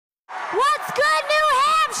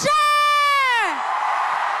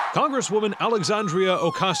Congresswoman Alexandria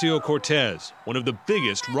Ocasio-Cortez, one of the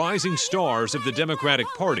biggest rising stars of the Democratic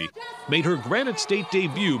Party, made her Granite State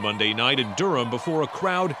debut Monday night in Durham before a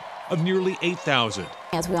crowd of nearly 8,000.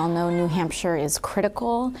 As we all know, New Hampshire is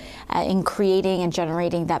critical in creating and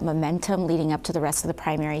generating that momentum leading up to the rest of the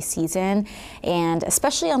primary season, and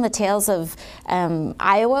especially on the tails of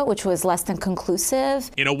Iowa, which was less than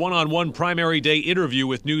conclusive. In a one-on-one primary day interview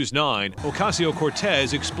with News 9,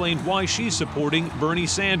 Ocasio-Cortez explained why she's supporting Bernie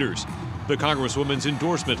Sanders. The Congresswoman's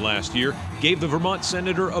endorsement last year gave the Vermont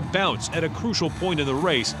senator a bounce at a crucial point in the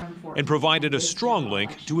race and provided a strong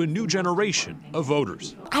link to a new generation of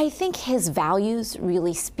voters. I think his values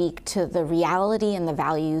really speak to the reality and the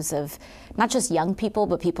values of not just young people,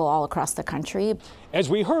 but people all across the country. As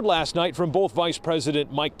we heard last night from both Vice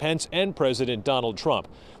President Mike Pence and President Donald Trump,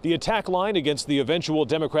 the attack line against the eventual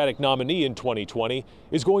Democratic nominee in 2020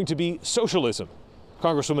 is going to be socialism.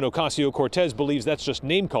 Congresswoman Ocasio-Cortez believes that's just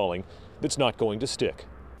name-calling that's not going to stick.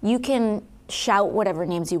 You can shout whatever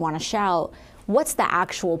names you want to shout. What's the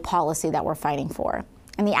actual policy that we're fighting for?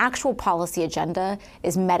 And the actual policy agenda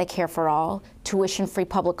is Medicare for all, tuition-free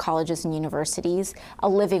public colleges and universities, a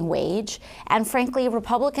living wage, and frankly,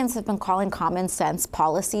 Republicans have been calling common sense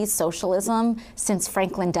policies socialism since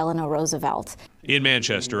Franklin Delano Roosevelt. In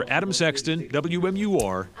Manchester, Adam Sexton,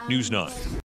 WMUR News 9.